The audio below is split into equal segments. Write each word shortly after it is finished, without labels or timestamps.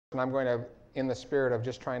And I'm going to, in the spirit of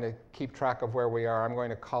just trying to keep track of where we are, I'm going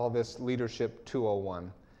to call this Leadership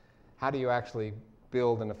 201. How do you actually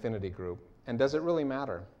build an affinity group? And does it really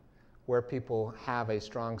matter where people have a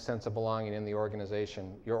strong sense of belonging in the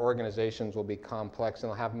organization? Your organizations will be complex and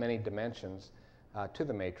they'll have many dimensions to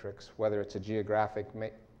the matrix, whether it's a geographic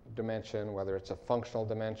dimension, whether it's a functional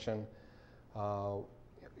dimension,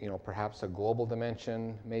 perhaps a global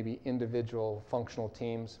dimension, maybe individual functional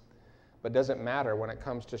teams. But does it matter when it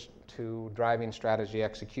comes to driving strategy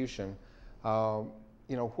execution,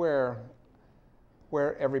 where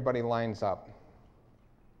everybody lines up?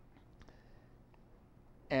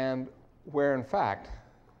 And where, in fact,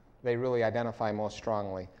 they really identify most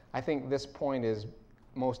strongly. I think this point is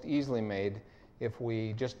most easily made if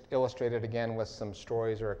we just illustrate it again with some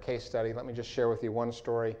stories or a case study. Let me just share with you one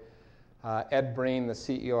story. Ed Breen, the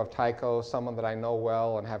CEO of Tyco, someone that I know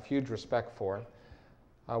well and have huge respect for,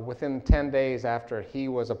 within 10 days after he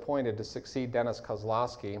was appointed to succeed Dennis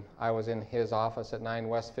Kozlowski, I was in his office at 9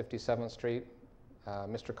 West 57th Street.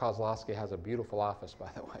 Mr. Kozlowski has a beautiful office, by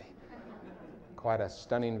the way. Quite a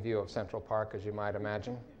stunning view of Central Park, as you might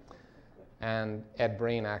imagine. And Ed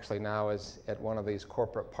Breen actually now is at one of these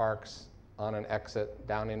corporate parks on an exit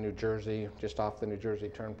down in New Jersey, just off the New Jersey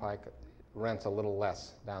Turnpike. Rent's a little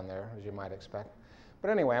less down there, as you might expect. But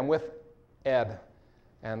anyway, I'm with Ed,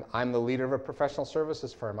 and I'm the leader of a professional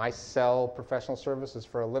services firm. I sell professional services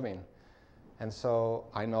for a living. And so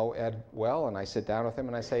I know Ed well, and I sit down with him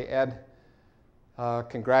and I say, Ed,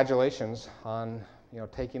 congratulations on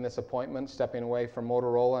taking this appointment, stepping away from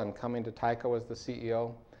Motorola and coming to Tyco as the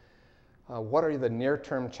CEO. What are the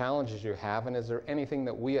near-term challenges you have, and is there anything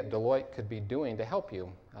that we at Deloitte could be doing to help you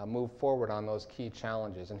move forward on those key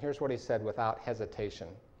challenges? And here's what he said without hesitation.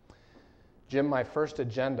 Jim, my first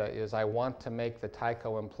agenda is I want to make the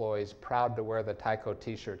Tyco employees proud to wear the Tyco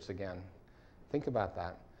t-shirts again. Think about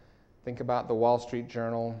that. Think about the Wall Street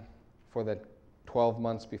Journal for the 12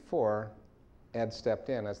 months before Ed stepped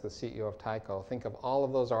in as the CEO of Tyco. Think of all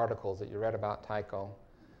of those articles that you read about Tyco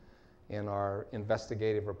in our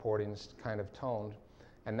investigative reporting kind of tone.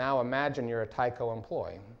 And now imagine you're a Tyco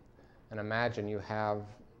employee, and imagine you have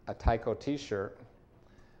a Tyco t-shirt.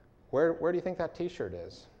 Where do you think that t-shirt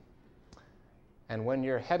is? And when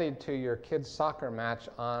you're headed to your kid's soccer match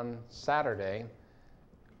on Saturday,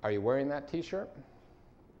 are you wearing that t-shirt?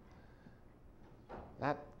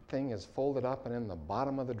 That thing is folded up and in the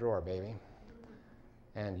bottom of the drawer, baby.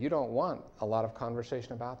 And you don't want a lot of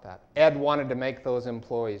conversation about that. Ed wanted to make those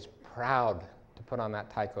employees proud to put on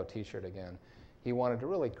that Tyco t-shirt again. He wanted to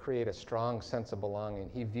really create a strong sense of belonging.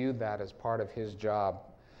 He viewed that as part of his job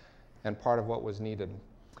and part of what was needed.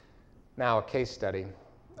 Now, a case study.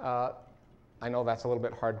 I know that's a little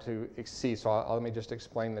bit hard to see, so let me just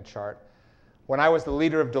explain the chart. When I was the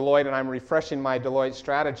leader of Deloitte, and I'm refreshing my Deloitte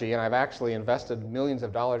strategy, and I've actually invested millions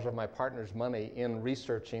of dollars of my partner's money in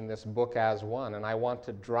researching this book as one, and I want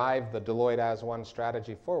to drive the Deloitte as one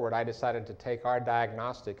strategy forward, I decided to take our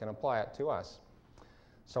diagnostic and apply it to us.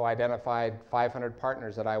 So I identified 500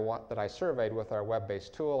 partners that I surveyed with our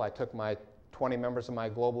web-based tool. I took my 20 members of my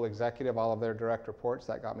global executive, all of their direct reports.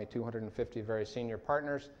 That got me 250 very senior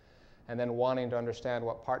partners. And then wanting to understand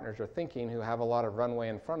what partners are thinking who have a lot of runway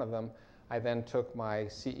in front of them, I then took my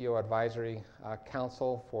CEO advisory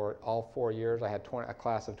council for all 4 years. I had a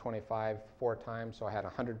class of 25 4 times, so I had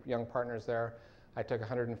 100 young partners there. I took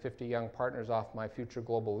 150 young partners off my future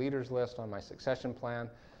global leaders list on my succession plan.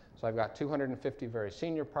 So I've got 250 very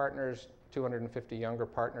senior partners, 250 younger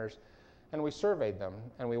partners, and we surveyed them,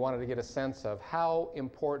 and we wanted to get a sense of how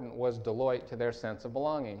important was Deloitte to their sense of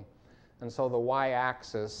belonging. And so the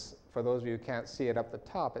y-axis, for those of you who can't see it up the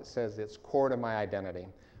top, it says it's core to my identity.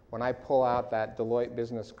 When I pull out that Deloitte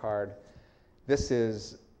business card, this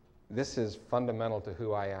is fundamental to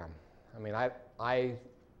who I am. I mean, I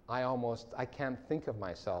can't think of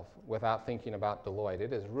myself without thinking about Deloitte.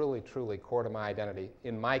 It is really, truly core to my identity.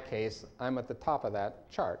 In my case, I'm at the top of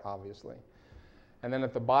that chart, obviously. And then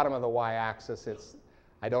at the bottom of the y-axis,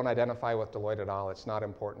 I don't identify with Deloitte at all. It's not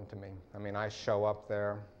important to me. I mean, I show up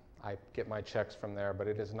there, I get my checks from there, but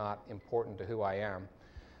it is not important to who I am.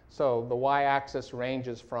 So the y-axis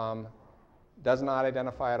ranges from does not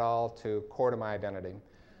identify at all to core to my identity.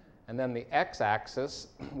 And then the x-axis,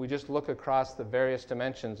 we just look across the various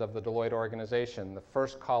dimensions of the Deloitte organization. The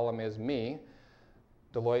first column is me,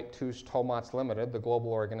 Deloitte Touche Tohmatsu Limited, the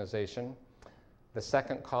global organization. The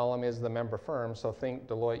second column is the member firm, so think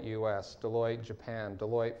Deloitte US, Deloitte Japan,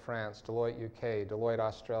 Deloitte France, Deloitte UK, Deloitte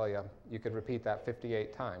Australia. You could repeat that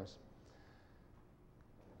 58 times.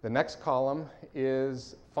 The next column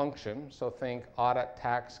is function, so think audit,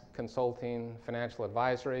 tax, consulting, financial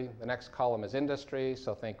advisory. The next column is industry,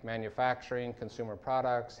 so think manufacturing, consumer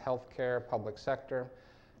products, healthcare, public sector.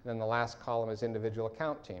 And then the last column is individual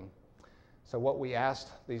account team. So what we asked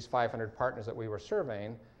these 500 partners that we were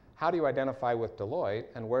surveying, how do you identify with Deloitte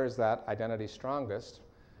and where is that identity strongest?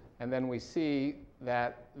 And then we see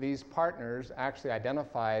that these partners actually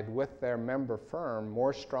identified with their member firm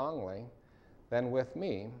more strongly than with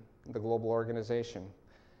me, the global organization.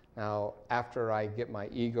 Now, after I get my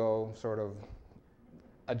ego sort of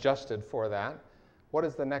adjusted for that, what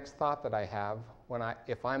is the next thought that I have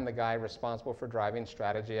if I'm the guy responsible for driving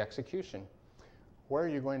strategy execution? Where are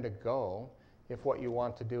you going to go if what you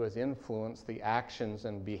want to do is influence the actions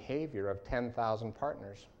and behavior of 10,000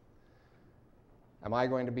 partners? Am I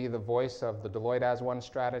going to be the voice of the Deloitte as one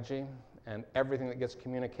strategy and everything that gets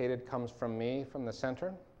communicated comes from me, from the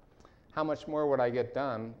center? How much more would I get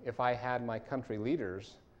done if I had my country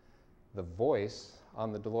leaders the voice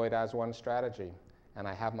on the Deloitte as one strategy, and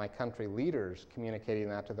I have my country leaders communicating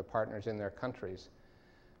that to the partners in their countries?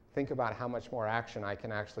 Think about how much more action I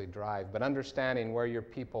can actually drive. But understanding where your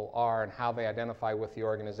people are and how they identify with the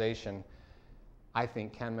organization, I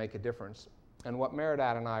think can make a difference. And what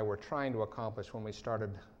Meredith and I were trying to accomplish when we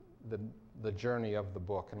started the journey of the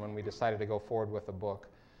book and when we decided to go forward with the book,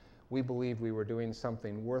 we believed we were doing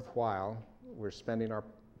something worthwhile. We're spending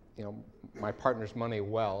my partner's money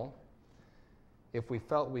well. If we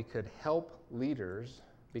felt we could help leaders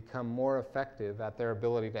become more effective at their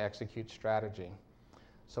ability to execute strategy.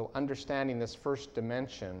 So understanding this first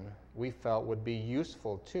dimension, we felt would be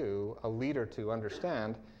useful to a leader to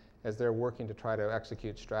understand as they're working to try to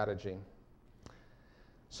execute strategy.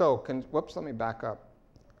 So, whoops, let me back up.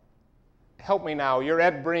 Help me now, you're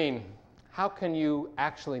Ed Breen. How can you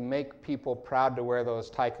actually make people proud to wear those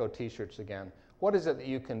Tyco t-shirts again? What is it that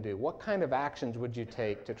you can do? What kind of actions would you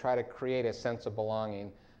take to try to create a sense of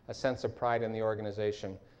belonging, a sense of pride in the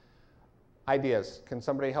organization? Ideas. Can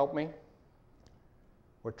somebody help me?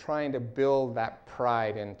 We're trying to build that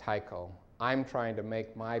pride in Tyco. I'm trying to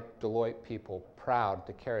make my Deloitte people proud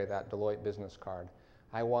to carry that Deloitte business card.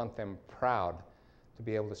 I want them proud to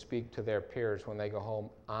be able to speak to their peers when they go home.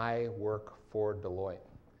 I work for Deloitte.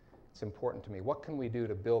 It's important to me. What can we do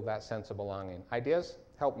to build that sense of belonging? Ideas?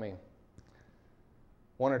 Help me.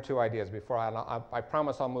 One or two ideas before I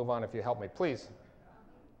promise I'll move on if you help me. Please.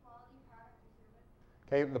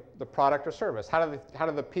 Okay, the product or service. How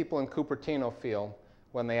do the people in Cupertino feel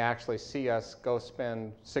when they actually see us go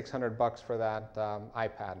spend $600 for that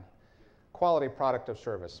iPad? Quality product or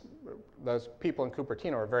service. Those people in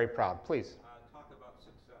Cupertino are very proud. Please. Talk about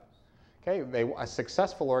success. Okay, a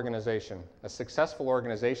successful organization. A successful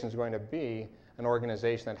organization is going to be an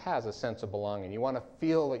organization that has a sense of belonging. You want to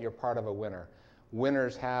feel that you're part of a winner.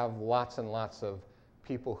 Winners have lots and lots of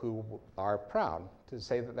people who are proud to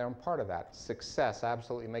say that they're part of that. Success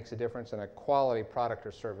absolutely makes a difference, and a quality product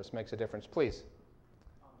or service makes a difference. Please.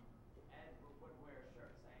 Ed would wear a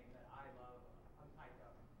shirt saying that I love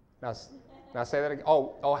Tyco. Now say that again.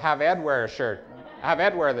 Oh, have Ed wear a shirt. Have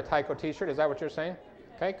Ed wear the Tyco t-shirt. Is that what you're saying?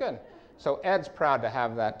 Okay, good. So Ed's proud to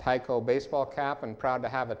have that Tyco baseball cap and proud to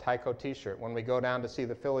have a Tyco t-shirt. When we go down to see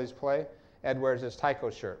the Phillies play, Ed wears his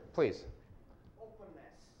Tyco shirt. Please.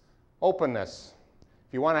 Openness.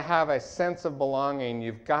 If you want to have a sense of belonging,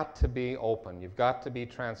 you've got to be open. You've got to be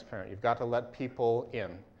transparent. You've got to let people in.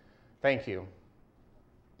 Thank you.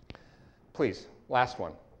 Please, last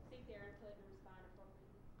one. Seek their input and respond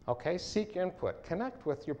appropriately. Okay, seek your input. Connect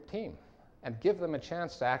with your team and give them a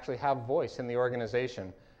chance to actually have voice in the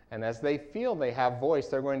organization. And as they feel they have voice,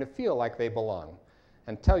 they're going to feel like they belong.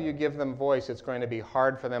 Until you give them voice, it's going to be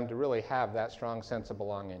hard for them to really have that strong sense of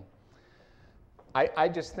belonging. I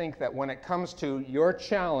just think that when it comes to your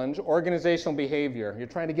challenge, organizational behavior, you're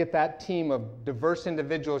trying to get that team of diverse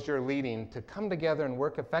individuals you're leading to come together and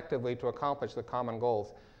work effectively to accomplish the common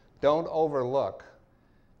goals. Don't overlook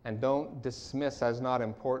and don't dismiss as not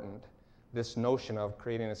important this notion of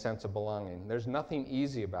creating a sense of belonging. There's nothing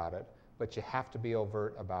easy about it, but you have to be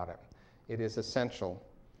overt about it. It is essential.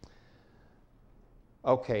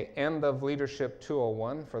 Okay, end of Leadership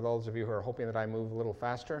 201. For those of you who are hoping that I move a little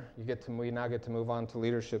faster, we now get to move on to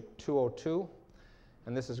Leadership 202.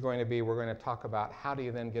 And this is going to be, we're going to talk about how do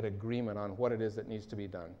you then get agreement on what it is that needs to be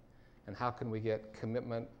done. And how can we get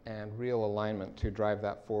commitment and real alignment to drive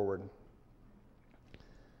that forward.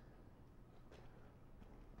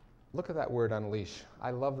 Look at that word unleash. I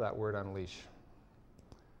love that word unleash.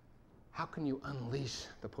 How can you unleash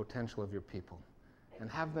the potential of your people and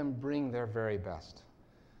have them bring their very best?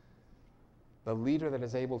 The leader that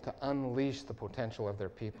is able to unleash the potential of their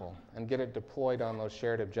people and get it deployed on those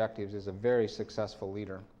shared objectives is a very successful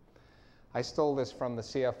leader. I stole this from the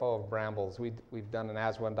CFO of Brambles. We've done an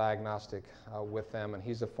as-one diagnostic with them, and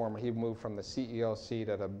he moved from the CEO seat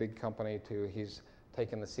at a big company to he's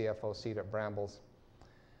taken the CFO seat at Brambles.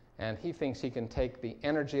 And he thinks he can take the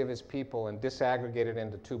energy of his people and disaggregate it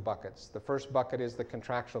into two buckets. The first bucket is the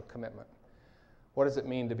contractual commitment. What does it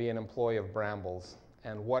mean to be an employee of Brambles?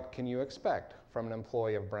 And what can you expect from an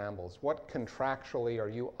employee of Brambles? What contractually are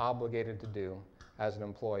you obligated to do as an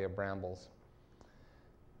employee of Brambles?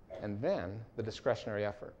 And then the discretionary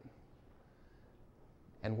effort.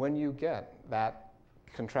 And when you get that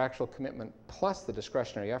contractual commitment plus the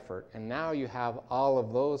discretionary effort, and now you have all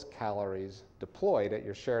of those calories deployed at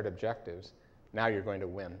your shared objectives, now you're going to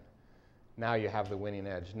win. Now you have the winning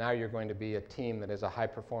edge. Now you're going to be a team that is a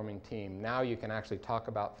high-performing team. Now you can actually talk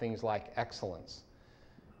about things like excellence.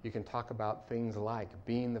 You can talk about things like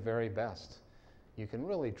being the very best. You can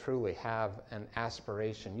really, truly have an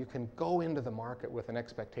aspiration. You can go into the market with an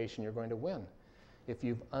expectation you're going to win if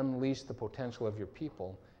you've unleashed the potential of your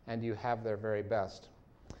people and you have their very best.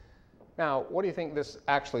 Now, what do you think this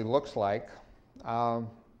actually looks like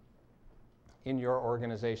in your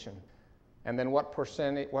organization? And then what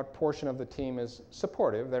portion of the team is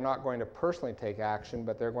supportive? They're not going to personally take action,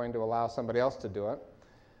 but they're going to allow somebody else to do it.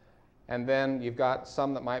 And then you've got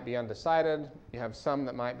some that might be undecided, you have some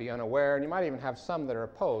that might be unaware, and you might even have some that are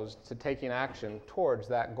opposed to taking action towards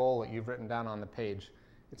that goal that you've written down on the page.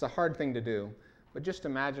 It's a hard thing to do, but just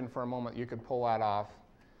imagine for a moment you could pull that off.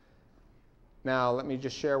 Now, let me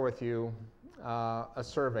just share with you a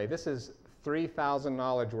survey. This is 3,000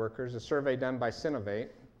 knowledge workers, a survey done by Sinovate.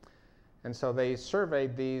 And so they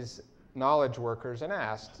surveyed these knowledge workers and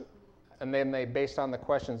asked, and then they, based on the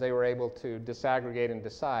questions, they were able to disaggregate and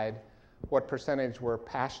decide what percentage were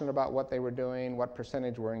passionate about what they were doing, what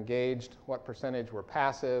percentage were engaged, what percentage were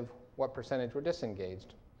passive, what percentage were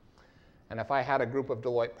disengaged. And if I had a group of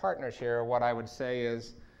Deloitte partners here, what I would say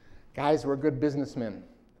is, guys, we're good businessmen.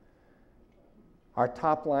 Our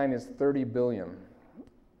top line is 30 billion.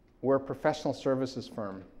 We're a professional services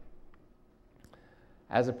firm.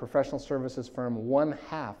 As a professional services firm,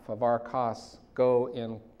 1/2 of our costs go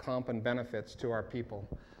in comp and benefits to our people.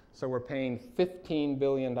 So we're paying $15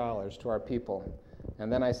 billion to our people.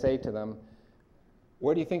 And then I say to them,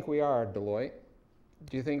 where do you think we are, Deloitte?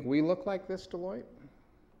 Do you think we look like this, Deloitte?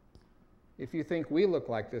 If you think we look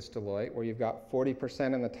like this, Deloitte, where you've got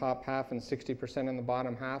 40% in the top half and 60% in the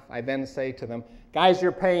bottom half, I then say to them, guys,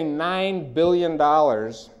 you're paying $9 billion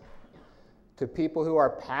to people who are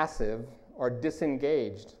passive or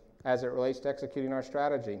disengaged as it relates to executing our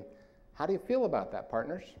strategy. How do you feel about that,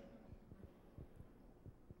 partners?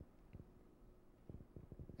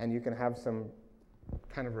 And you can have some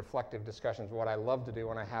kind of reflective discussions. What I love to do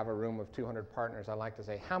when I have a room of 200 partners, I like to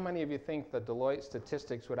say, how many of you think the Deloitte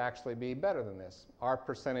statistics would actually be better than this? Our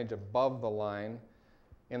percentage above the line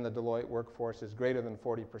in the Deloitte workforce is greater than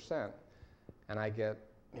 40%. And I get,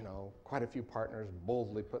 quite a few partners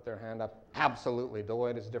boldly put their hand up. Absolutely,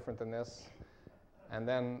 Deloitte is different than this. And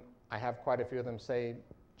then I have quite a few of them say,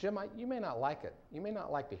 Jim, you may not like it. You may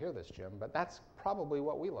not like to hear this, Jim, but that's probably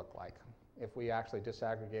what we look like if we actually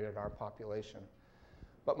disaggregated our population.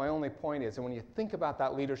 But my only point is, and when you think about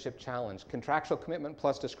that leadership challenge, contractual commitment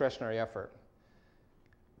plus discretionary effort,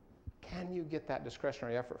 can you get that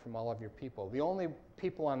discretionary effort from all of your people? The only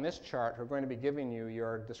people on this chart who are going to be giving you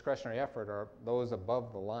your discretionary effort are those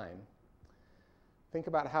above the line. Think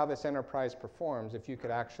about how this enterprise performs if you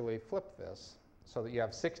could actually flip this so that you have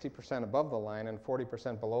 60% above the line and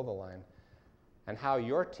 40% below the line, and how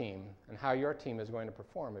your team is going to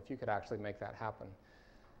perform if you could actually make that happen.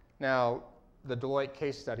 Now, the Deloitte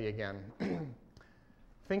case study again.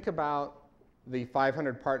 Think about the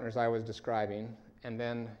 500 partners I was describing, and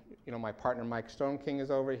then my partner Mike Stoneking is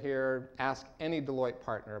over here. Ask any Deloitte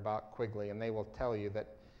partner about Quigley, and they will tell you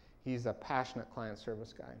that he's a passionate client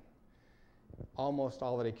service guy. Almost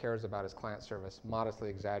all that he cares about is client service. Modestly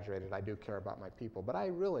exaggerated, I do care about my people, but I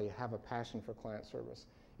really have a passion for client service.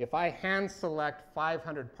 If I hand select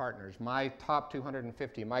 500 partners, my top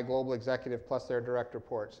 250, my global executive plus their direct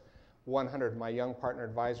reports, 100, my young partner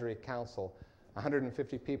advisory council,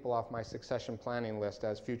 150 people off my succession planning list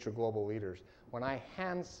as future global leaders. When I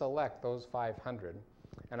hand select those 500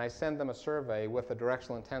 and I send them a survey with a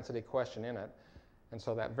directional intensity question in it, and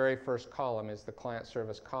so that very first column is the client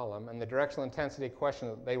service column, and the directional intensity question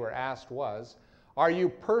that they were asked was, are you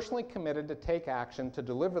personally committed to take action to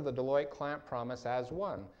deliver the Deloitte client promise as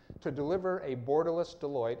one, to deliver a borderless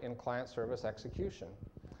Deloitte in client service execution?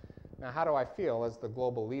 Now, how do I feel as the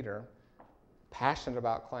global leader? passionate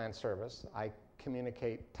about client service. I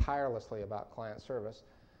communicate tirelessly about client service.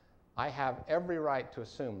 I have every right to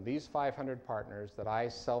assume these 500 partners that I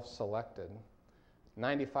self-selected,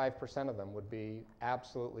 95% of them would be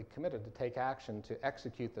absolutely committed to take action to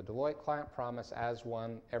execute the Deloitte Client Promise as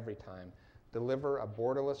one every time. Deliver a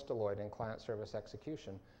borderless Deloitte in client service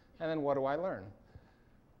execution. And then what do I learn?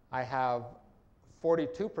 I have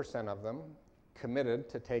 42% of them committed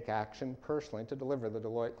to take action personally to deliver the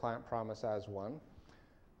Deloitte Client Promise as one.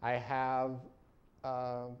 I have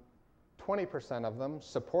 20% of them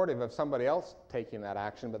supportive of somebody else taking that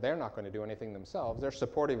action, but they're not going to do anything themselves. They're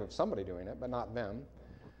supportive of somebody doing it, but not them.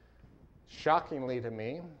 Shockingly to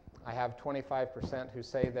me, I have 25% who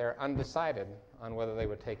say they're undecided on whether they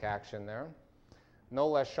would take action there. No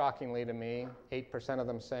less shockingly to me, 8% of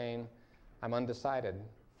them saying, I'm undecided.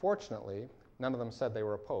 Fortunately, none of them said they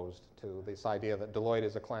were opposed to this idea that Deloitte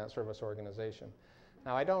is a client service organization.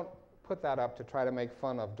 Now, I don't put that up to try to make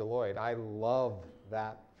fun of Deloitte. I love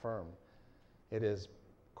that firm. It is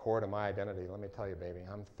core to my identity. Let me tell you, baby,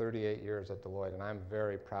 I'm 38 years at Deloitte, and I'm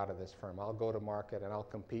very proud of this firm. I'll go to market, and I'll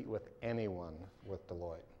compete with anyone with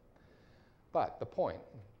Deloitte. But the point,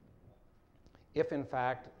 if in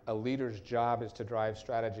fact a leader's job is to drive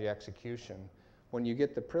strategy execution, when you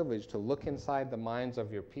get the privilege to look inside the minds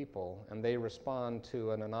of your people and they respond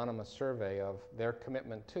to an anonymous survey of their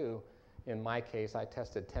commitment to, in my case, I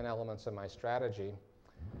tested 10 elements of my strategy,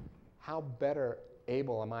 how better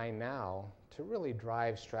able am I now to really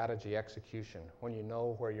drive strategy execution when you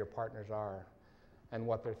know where your partners are and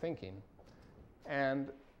what they're thinking?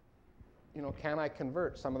 And can I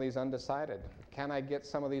convert some of these undecided? Can I get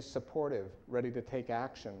some of these supportive, ready to take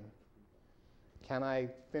action? Can I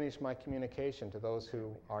finish my communication to those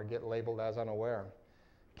who get labeled as unaware?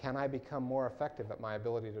 Can I become more effective at my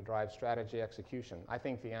ability to drive strategy execution? I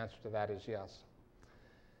think the answer to that is yes.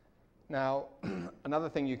 Now, another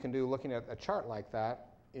thing you can do looking at a chart like that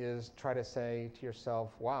is try to say to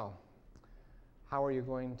yourself, wow, how are you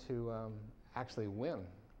going to actually win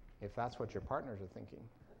if that's what your partners are thinking?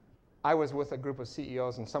 I was with a group of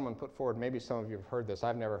CEOs and someone put forward, maybe some of you have heard this,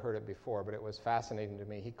 I've never heard it before, but it was fascinating to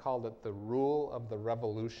me. He called it the rule of the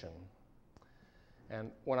revolution. And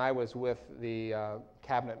when I was with the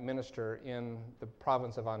cabinet minister in the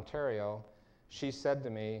province of Ontario, she said to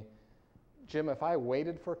me, Jim, if I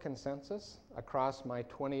waited for consensus across my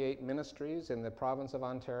 28 ministries in the province of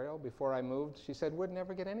Ontario before I moved, she said, we'd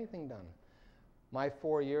never get anything done. My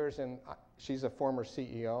 4 years in, she's a former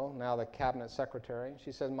CEO, now the cabinet secretary,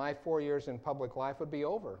 she said my 4 years in public life would be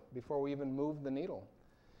over before we even moved the needle.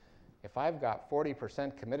 If I've got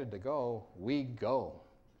 40% committed to go, we go.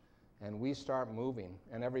 And we start moving,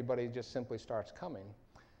 and everybody just simply starts coming.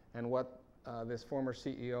 And what this former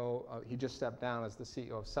CEO, he just stepped down as the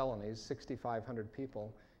CEO of Celanese, 6,500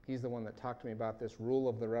 people. He's the one that talked to me about this rule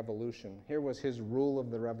of the revolution. Here was his rule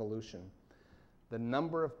of the revolution. The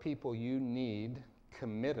number of people you need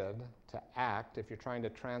committed to act if you're trying to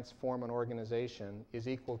transform an organization is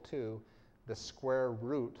equal to the square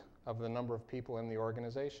root of the number of people in the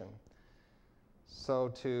organization. So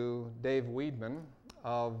to Dave Weidman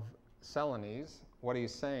of Celanese, what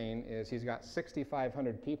he's saying is he's got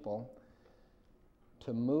 6,500 people.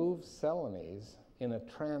 To move Celanese in a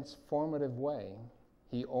transformative way,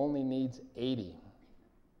 he only needs 80.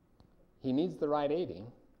 He needs the right 80.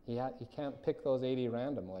 He can't pick those 80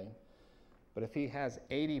 randomly. But if he has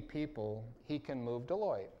 80 people, he can move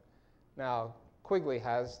Deloitte. Now, Quigley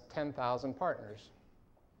has 10,000 partners.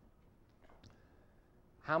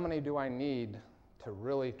 How many do I need to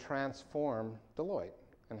really transform Deloitte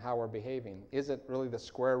and how we're behaving? Is it really the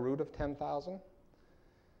square root of 10,000?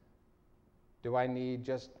 Do I need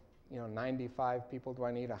just 95 people? Do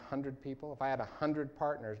I need 100 people? If I had 100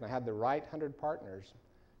 partners and I had the right 100 partners,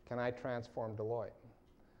 can I transform Deloitte?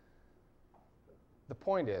 The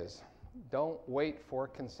point is, don't wait for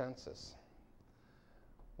consensus.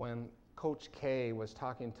 When Coach K was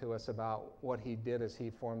talking to us about what he did as he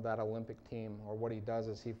formed that Olympic team, or what he does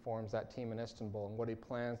as he forms that team in Istanbul, and what he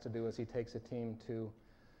plans to do as he takes a team to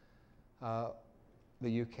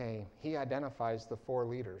the UK, he identifies the 4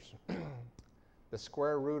 leaders. The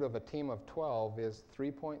square root of a team of 12 is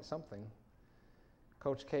 3 point something.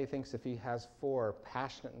 Coach K thinks if he has 4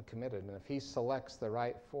 passionate and committed, and if he selects the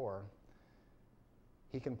right 4,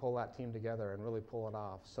 he can pull that team together and really pull it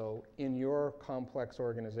off. So in your complex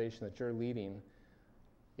organization that you're leading,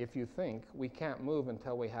 if you think we can't move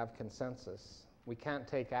until we have consensus, we can't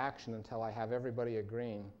take action until I have everybody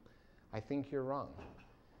agreeing, I think you're wrong.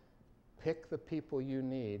 Pick the people you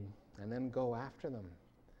need and then go after them.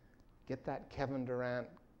 Get that Kevin Durant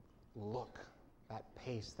look, that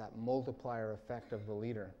pace, that multiplier effect of the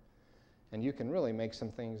leader. And you can really make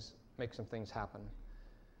some things happen.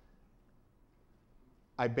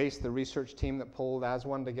 I based the research team that pulled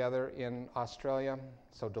AS1 together in Australia.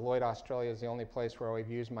 So Deloitte Australia is the only place where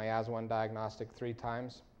we've used my AS1 diagnostic 3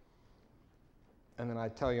 times. And then I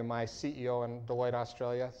tell you, my CEO in Deloitte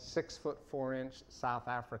Australia, 6'4" South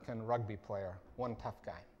African rugby player, one tough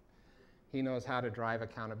guy. He knows how to drive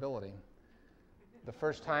accountability. The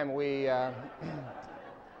first time we did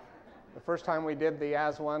the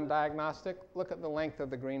AS1 diagnostic, look at the length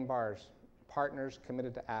of the green bars. Partners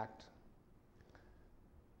committed to act.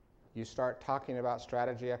 You start talking about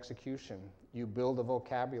strategy execution. You build a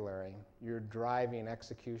vocabulary. You're driving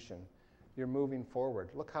execution. You're moving forward.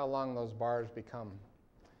 Look how long those bars become.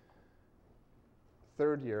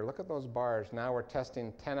 3rd year, look at those bars. Now we're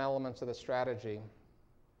testing 10 elements of the strategy,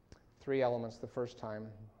 3 elements the first time.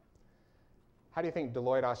 How do you think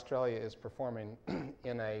Deloitte Australia is performing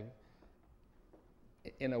in a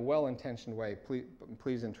well-intentioned way?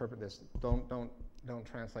 Please interpret this. Don't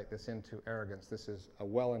translate this into arrogance. This is a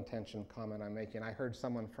well-intentioned comment I'm making. I heard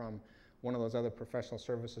someone from one of those other professional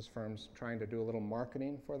services firms trying to do a little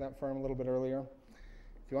marketing for that firm a little bit earlier.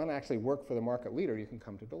 If you want to actually work for the market leader, you can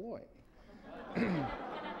come to Deloitte.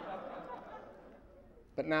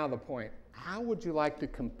 But now the point. How would you like to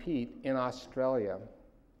compete in Australia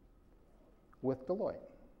with Deloitte?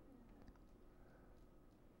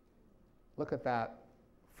 Look at that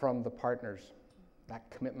from the partners, that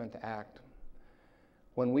commitment to act.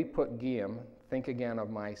 When we put Guillaume, think again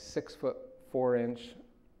of my 6'4"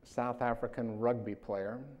 South African rugby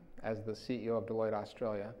player as the CEO of Deloitte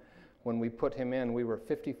Australia. When we put him in, we were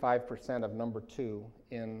 55% of number 2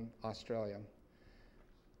 in Australia.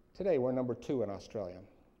 Today, we're number 2 in Australia.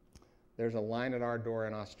 There's a line at our door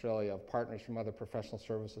in Australia of partners from other professional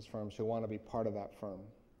services firms who want to be part of that firm.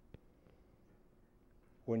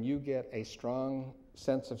 When you get a strong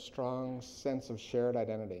sense of shared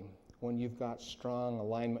identity, when you've got strong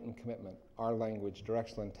alignment and commitment, our language,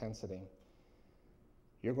 directional intensity,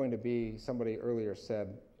 you're going to be, somebody earlier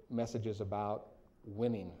said, messages about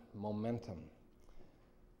winning, momentum.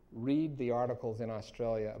 Read the articles in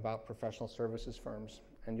Australia about professional services firms,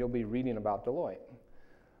 and you'll be reading about Deloitte.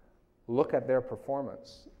 Look at their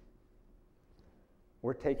performance.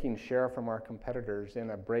 We're taking share from our competitors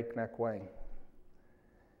in a breakneck way.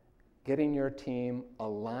 Getting your team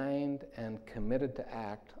aligned and committed to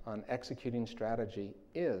act on executing strategy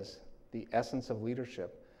is the essence of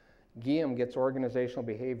leadership. Guillaume gets organizational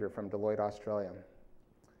behavior from Deloitte Australia.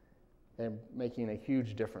 They're making a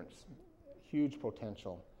huge difference, huge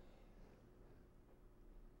potential.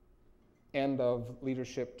 End of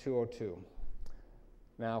Leadership 202.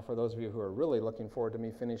 Now, for those of you who are really looking forward to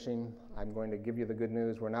me finishing, I'm going to give you the good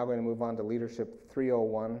news. We're now going to move on to Leadership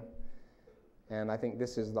 301. And I think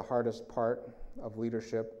this is the hardest part of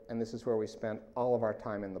leadership, and this is where we spent all of our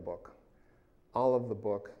time in the book. All of the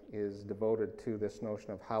book is devoted to this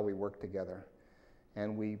notion of how we work together.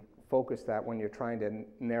 And we focus that when you're trying to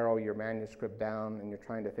narrow your manuscript down and you're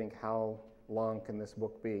trying to think how long can this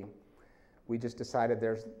book be. We just decided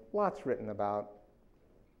there's lots written about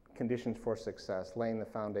conditions for success, laying the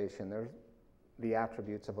foundation. There's the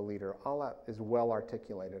attributes of a leader. All that is well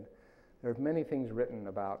articulated. There are many things written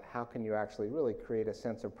about how can you actually really create a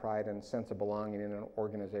sense of pride and sense of belonging in an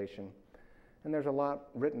organization. And there's a lot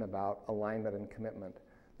written about alignment and commitment.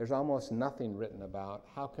 There's almost nothing written about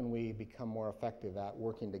how can we become more effective at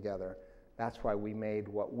working together. That's why we made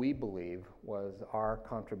what we believe was our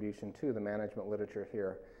contribution to the management literature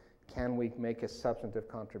here. Can we make a substantive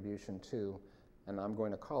contribution to, and I'm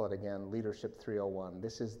going to call it again, Leadership 301.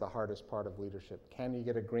 This is the hardest part of leadership. Can you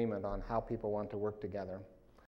get agreement on how people want to work together?